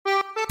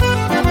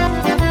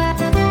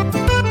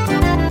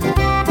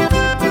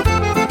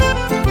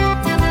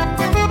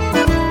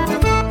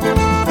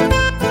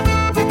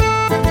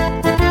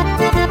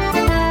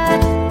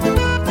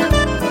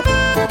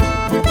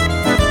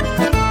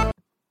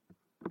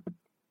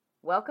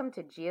Welcome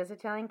to Gia's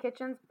Italian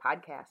Kitchens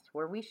podcast,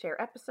 where we share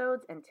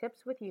episodes and tips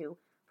with you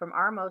from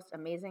our most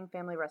amazing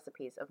family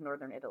recipes of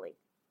Northern Italy.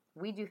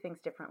 We do things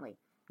differently.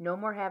 No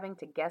more having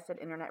to guess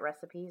at internet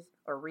recipes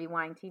or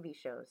rewind TV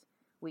shows.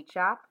 We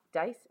chop,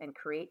 dice, and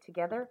create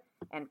together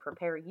and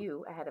prepare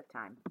you ahead of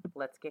time.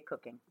 Let's get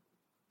cooking.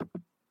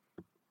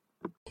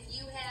 If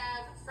you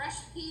have fresh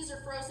peas or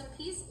frozen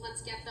peas,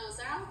 let's get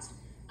those out.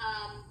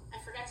 I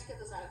forgot to get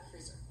those out of the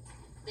freezer.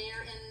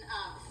 They're in,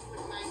 if you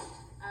wouldn't mind,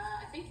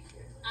 I think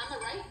on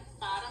the right,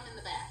 bottom in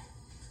the back.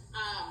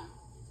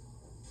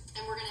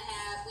 And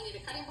we need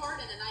a cutting board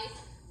and a knife.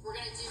 We're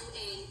going to do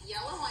a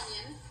yellow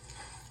onion,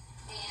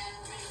 and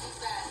we're going to use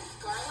that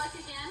garlic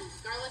again.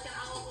 Garlic and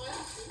olive oil.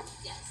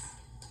 Yes.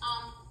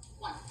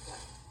 One.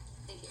 Good.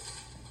 Thank you.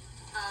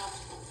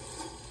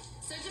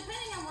 So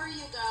depending on where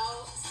you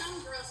go,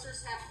 some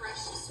grocers have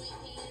fresh sweet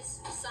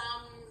peas.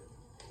 Some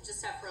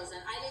just have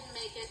frozen. I didn't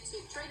make it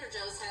to Trader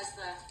Joe's has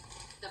the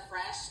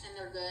fresh, and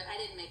they're good. I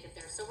didn't make it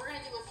there. So we're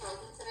going to do a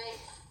frozen today.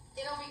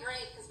 It'll be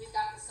great because we've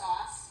got the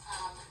sauce.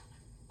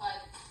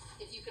 But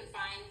if you can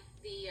find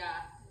the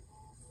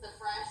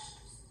fresh,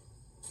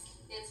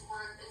 it's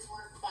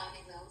worth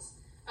finding those.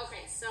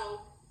 Okay, so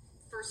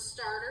for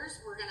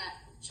starters, we're going to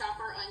chop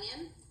our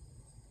onion.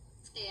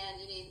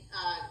 And you need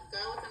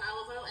garlic and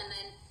olive oil. And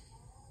then,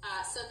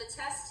 so the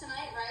test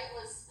tonight, right,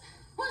 was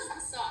the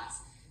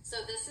sauce.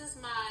 So this is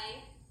my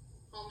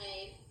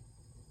homemade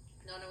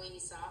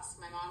nonno-weenie sauce.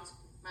 My mom's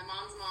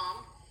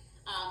mom.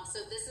 So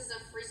this is a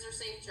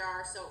freezer-safe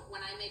jar. So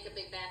when I make a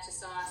big batch of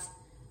sauce,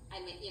 I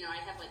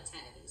have like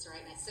 10 of these,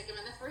 right? And I stick them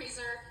in the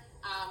freezer.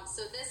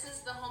 So this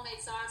is the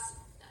homemade sauce.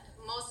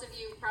 Most of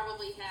you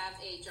probably have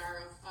a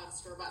jar of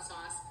store-bought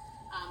sauce.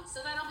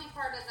 So that'll be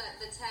part of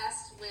the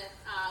test with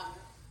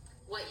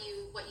what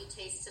you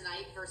taste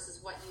tonight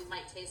versus what you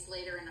might taste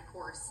later in a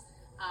course.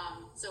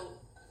 So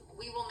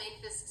we will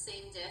make this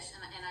same dish,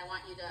 and I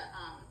want you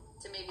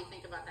to maybe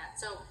think about that.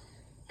 So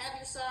have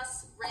your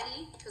sauce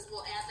ready, because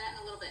we'll add that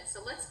in a little bit.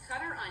 So let's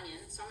cut our onion.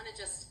 So I'm going to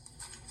just...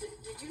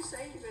 Did you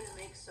say you're going to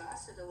make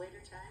sauce at a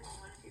later time in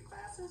one of your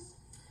classes?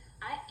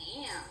 I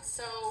am.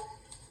 So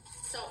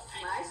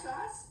my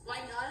sauce?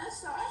 Why Nonna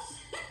sauce?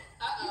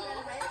 Uh-oh. You're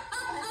going to make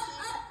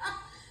Facebook?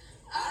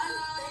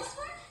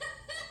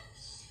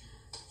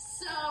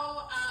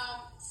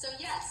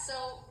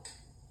 So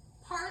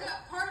part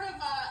of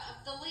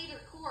the later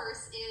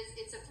course is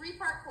it's a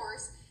 3-part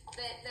course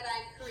that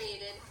I've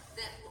created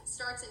that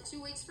starts in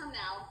 2 weeks from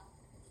now,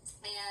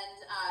 and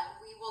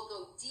we will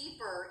go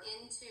deeper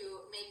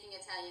into making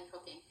Italian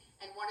cooking.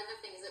 And one of the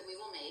things that we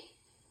will make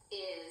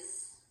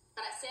is,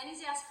 but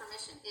Sandy's asked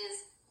permission,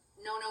 is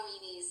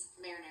nonno-weenie's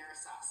marinara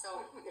sauce.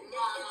 So It's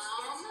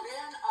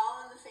been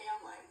all in the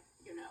family,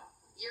 you know.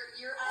 You're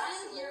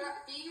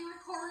being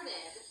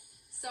recorded.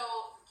 So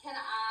can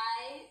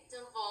I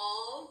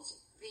divulge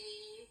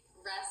the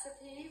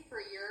recipe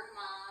for your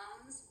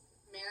mom's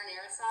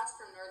marinara sauce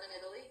from Northern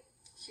Italy?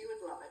 She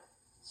would love it.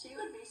 She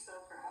would be so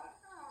proud.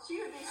 She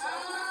would be so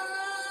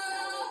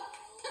proud.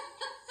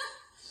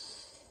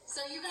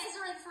 So you guys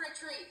are in for a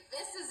treat.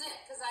 This is it,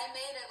 because I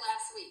made it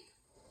last week.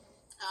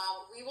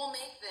 We will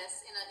make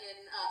this in a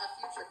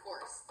future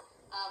course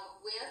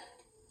with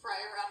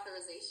prior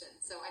authorization.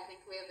 So I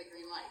think we have the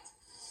green light.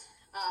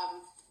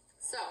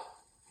 So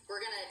we're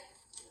going to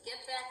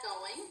get that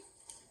going.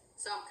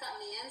 So I'm cutting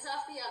the ends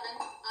off the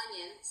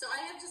onion. So I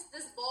have just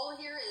this bowl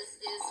here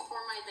is for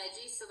my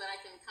veggies so that I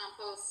can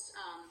compost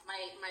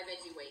my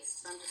veggie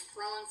waste. So I'm just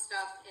throwing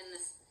stuff in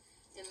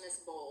this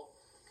bowl.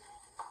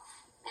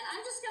 And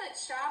I'm just going to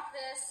chop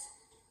this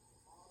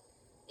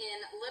in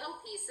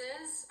little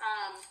pieces,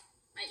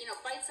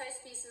 bite-sized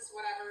pieces,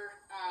 whatever,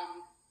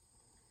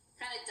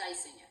 kind of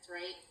dicing it,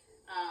 right?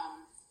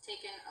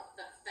 Taking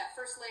that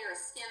first layer of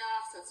skin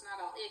off so it's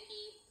not all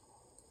icky.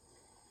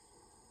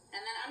 And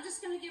then I'm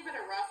just going to give it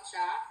a rough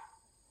chop.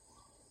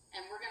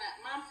 And we're going to...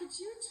 Mom, could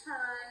you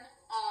turn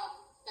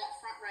that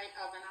front right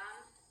oven on?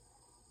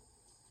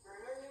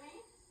 Burner, you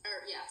mean?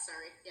 Yeah,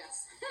 sorry.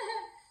 Yes.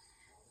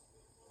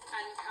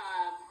 And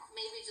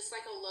maybe just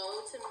like a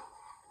low to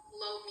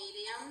low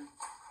medium.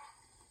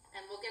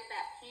 And we'll get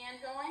that pan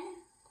going.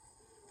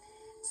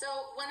 So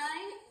when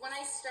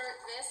I start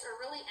this, or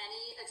really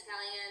any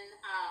Italian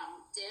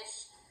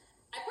dish,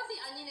 I put the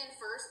onion in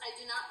first. I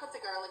do not put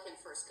the garlic in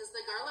first, because the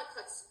garlic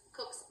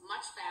cooks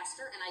much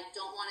faster, and I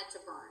don't want it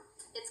to burn.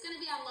 It's going to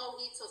be on low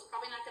heat, so it's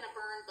probably not going to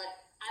burn, but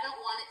I don't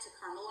want it to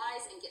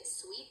caramelize and get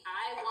sweet.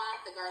 I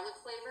want the garlic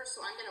flavor,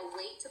 so I'm going to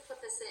wait to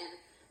put this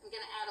in. I'm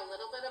going to add a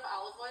little bit of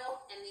olive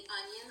oil and the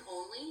onion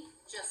only,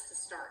 just to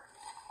start.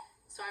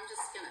 So I'm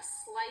just going to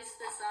slice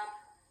this up.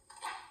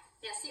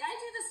 Yeah, see, I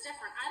do this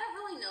different. I don't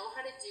really know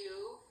how to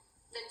do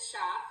the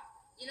chop.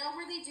 You know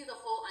where they do the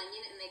whole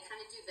onion and they kind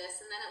of do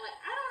this, and then I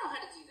don't know how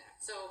to do that.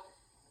 So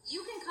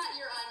you can cut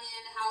your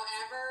onion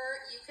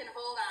however you can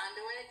hold on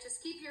to it.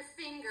 Just keep your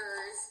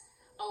fingers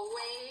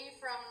away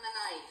from the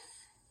knife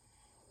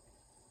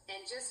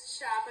and just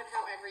chop it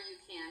however you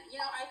can. You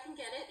know, I can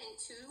get it in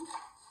two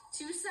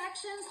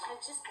sections. I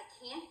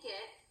can't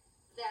get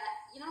that.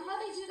 You know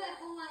how they do that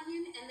whole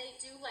onion and they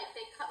do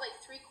they cut like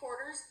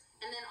 3/4,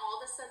 and then all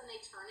of a sudden they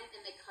turn it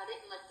and they cut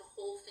it and like the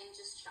whole thing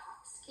just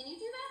chops. Can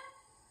you do that?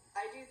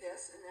 I do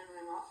this, and then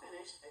when I'm all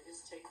finished, I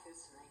just take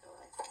this and I go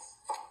like this.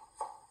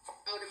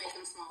 Oh, to make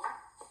them smaller?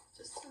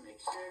 Just to make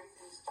sure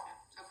everything's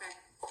kept. Okay.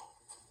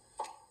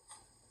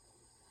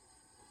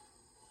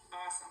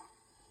 Awesome.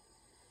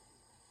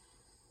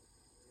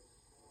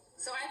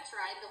 So I've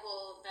tried that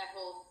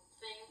whole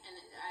thing, and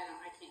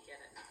I can't get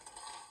it.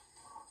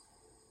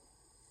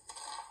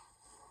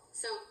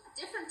 So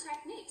different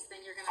techniques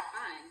than you're gonna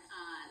find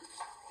on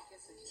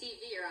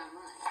TV or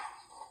online.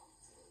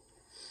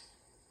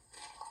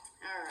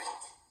 All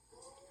right.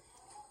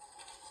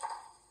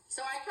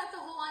 So I cut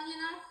the whole onion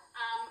up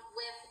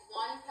with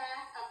 1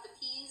 pack of the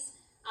peas.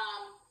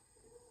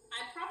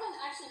 I'm probably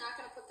actually not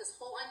going to put this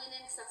whole onion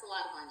in because that's a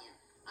lot of onion.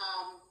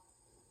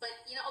 But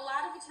you know, a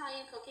lot of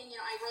Italian cooking, you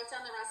know, I wrote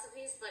down the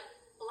recipes, but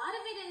a lot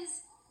of it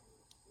is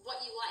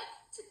what you like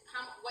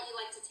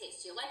to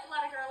taste. Do you like a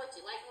lot of garlic? Do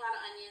you like a lot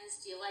of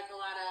onions? Do you like a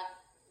lot of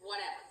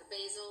whatever, the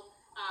basil?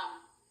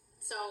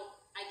 So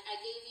I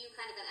gave you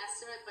kind of an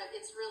estimate, but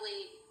it's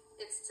really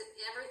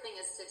everything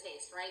is to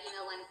taste, right? You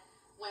know,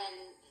 when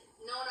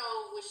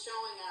Nono was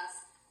showing us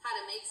how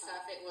to make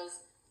stuff, it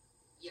was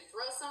you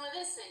throw some of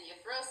this and you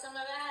throw some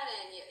of that,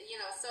 and you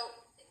know, so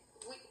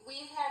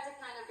we've had to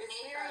kind of It's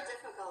very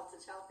difficult to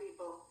tell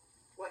people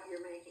what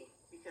you're making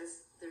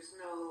because there's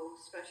no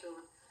special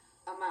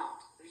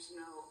amount. There's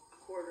no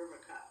 1/4 of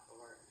a cup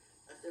or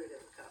 1/3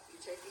 of a cup. You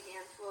take a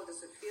handful.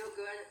 Does it feel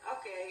good?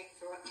 Okay,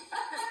 throw it.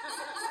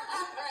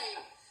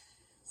 Right.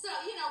 So,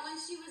 you know, when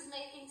she was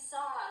making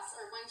sauce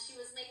or when she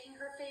was making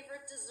her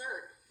favorite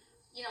dessert,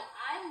 you know,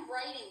 I'm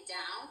writing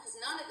down, because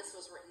none of this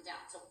was written down,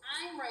 so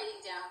I'm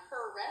writing down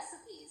her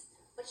recipes,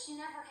 but she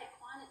never had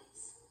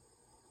quantities.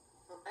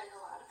 And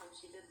a lot of them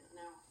she didn't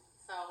know.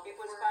 So it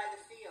was by the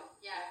feel.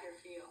 Yeah. By your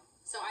feel.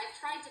 So I've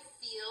tried to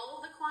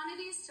feel the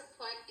quantities to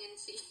put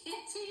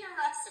into your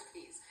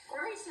recipes.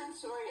 Very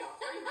sensorial.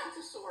 Very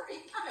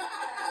Montessori.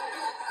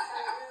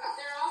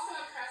 They're also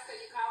impressed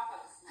that you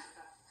compost.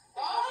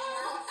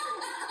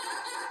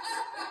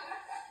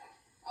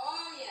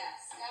 Oh,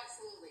 yes,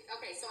 absolutely.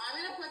 Okay, so I'm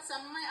going to put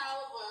some of my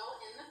olive oil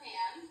in the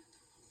pan.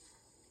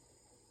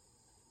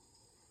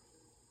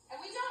 And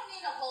we don't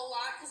need a whole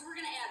lot because we're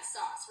going to add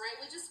sauce, right?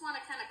 We just want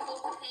to kind of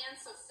coat the pan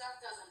so stuff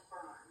doesn't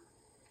burn.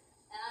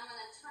 And I'm going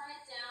to turn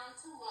it down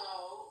to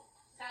low,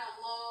 kind of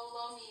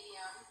low,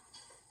 medium,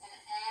 and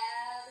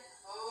add,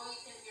 you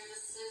can hear the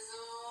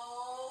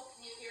sizzle.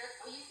 Can you hear it?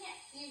 Oh, you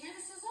can't. Can you hear the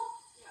sizzle?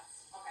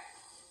 Yes. Okay.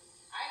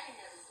 I can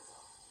hear the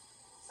sizzle.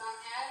 So I'm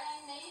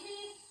adding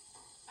maybe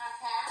a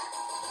half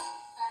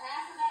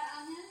of that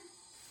onion.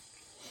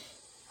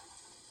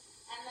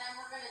 And then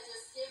we're going to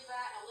just give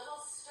that a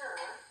little stir.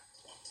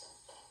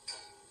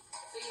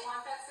 So you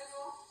want that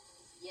sizzle?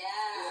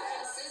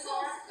 Yeah.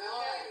 Sizzle's good.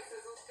 Okay, the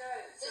sizzle's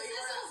good. The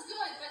sizzle's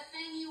good, but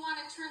then you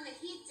want to turn the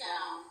heat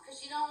down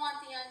because you don't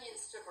want the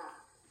onions to burn.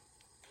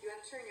 You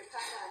want to turn your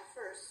pot on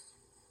first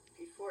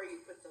before you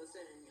put those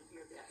in, and you'll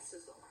hear that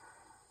sizzle.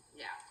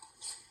 Yeah.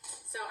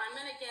 So I'm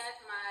going to get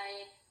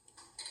my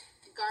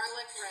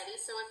garlic ready.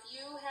 So if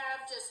you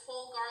have just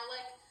whole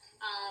garlic,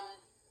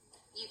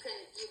 you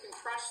can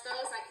crush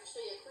those. I can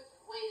show you a quick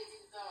way to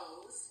do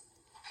those.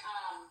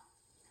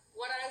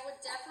 What I would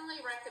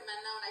definitely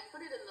recommend, though, and I put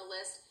it in the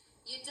list,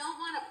 you don't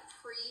want to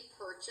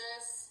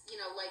pre-purchase,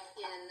 you know, like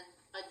in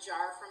a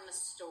jar from the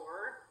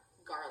store,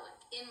 garlic,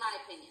 in my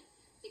opinion,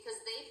 because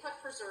they put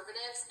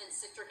preservatives and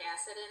citric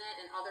acid in it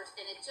and others,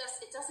 and it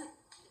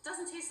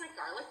doesn't taste like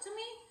garlic to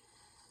me.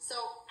 So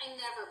I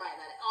never buy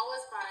that. I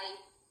always buy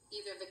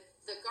either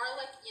the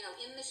garlic, you know,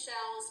 in the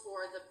shells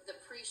or the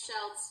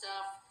pre-shelled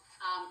stuff.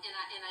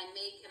 And I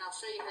make, and I'll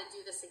show you how to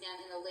do this again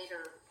in a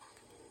later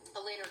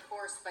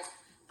course, but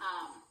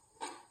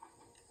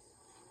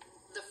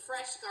the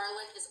fresh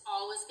garlic is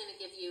always going to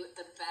give you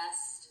the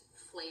best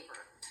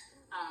flavor.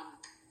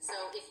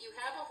 So if you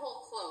have a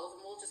whole clove,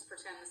 and we'll just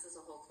pretend this is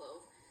a whole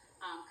clove,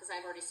 because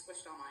I've already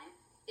squished all mine.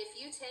 If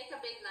you take a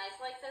big knife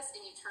like this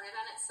and you turn it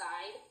on its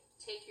side,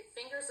 take your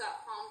fingers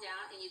up, palm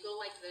down, and you go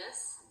like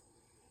this,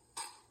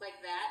 like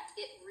that,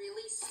 it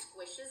really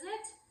squishes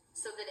it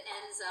so that it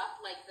ends up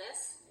like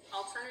this.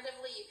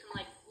 Alternatively, you can,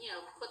 like, you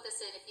know, put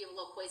this in if you have a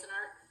little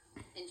Cuisinart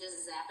and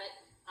just zap it.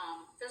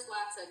 There's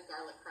lots of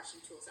garlic crushing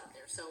tools out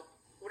there. So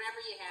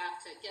whatever you have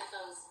to get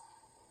the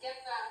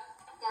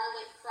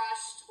garlic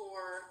crushed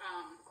or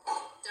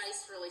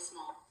diced really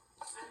small.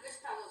 On good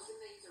fellows,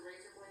 didn't they use a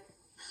razor blade?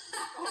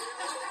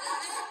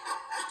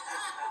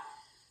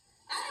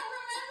 I don't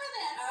remember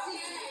that.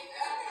 Okay,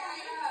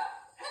 yeah.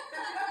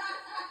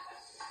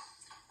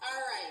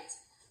 All right.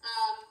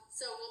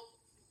 So we'll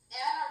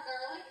add our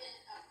garlic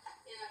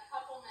in a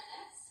couple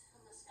minutes.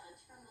 I'm just going to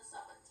turn this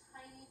up a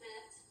tiny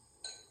bit.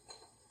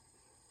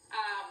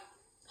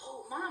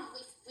 Mom,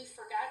 we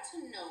forgot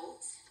to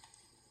note.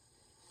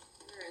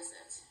 Where is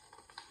it?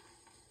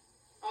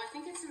 Oh, I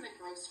think it's in the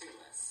grocery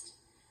list.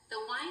 The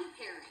wine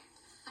pairing.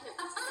 Oh,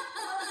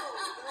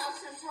 the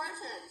most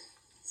important.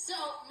 So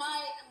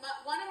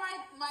one of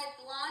my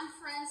blonde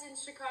friends in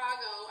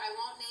Chicago, I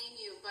won't name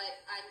you,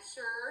 but I'm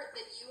sure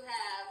that you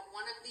have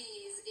one of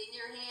these in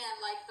your hand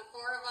like the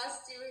four of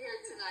us do here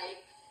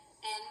tonight.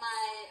 And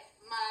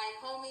my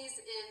homies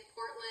in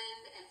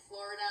Portland and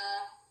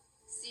Florida,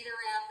 Cedar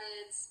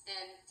Rapids,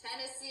 and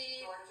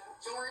Tennessee,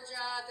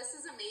 Georgia. This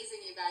is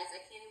amazing, you guys.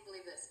 I can't even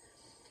believe this.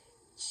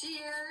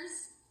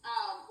 Cheers.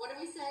 What do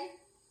we say?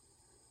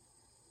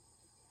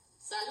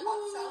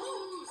 Salud.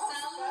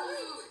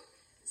 Salud.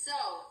 So,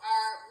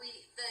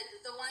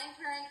 the wine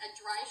pairing, a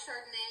dry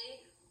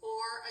Chardonnay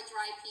or a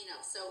dry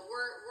Pinot. So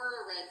we're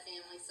a red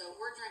family, so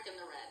we're drinking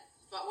the red.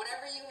 But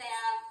whatever you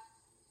have,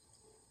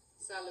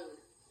 salud.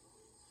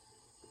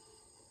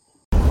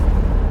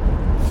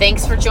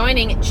 Thanks for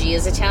joining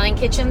Gia's Italian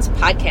Kitchen's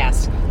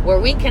podcast, where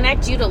we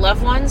connect you to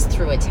loved ones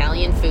through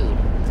Italian food.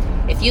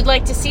 If you'd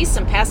like to see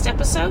some past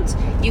episodes,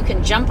 you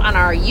can jump on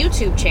our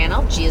YouTube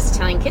channel, Gia's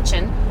Italian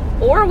Kitchen,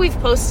 or we've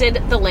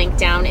posted the link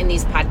down in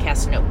these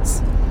podcast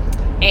notes.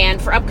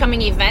 And for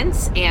upcoming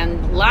events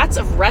and lots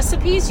of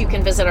recipes, you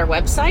can visit our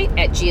website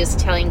at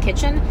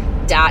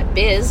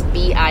giasitaliankitchen.biz,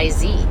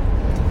 B-I-Z.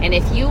 And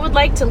if you would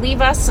like to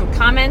leave us some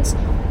comments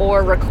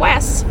or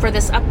requests for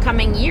this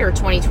upcoming year,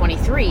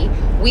 2023,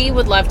 we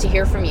would love to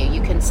hear from you.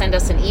 You can send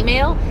us an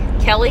email,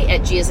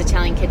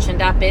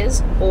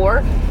 kelly@giasitaliankitchen.biz,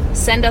 or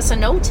send us a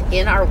note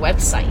in our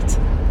website.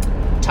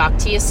 Talk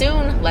to you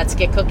soon. Let's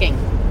get cooking.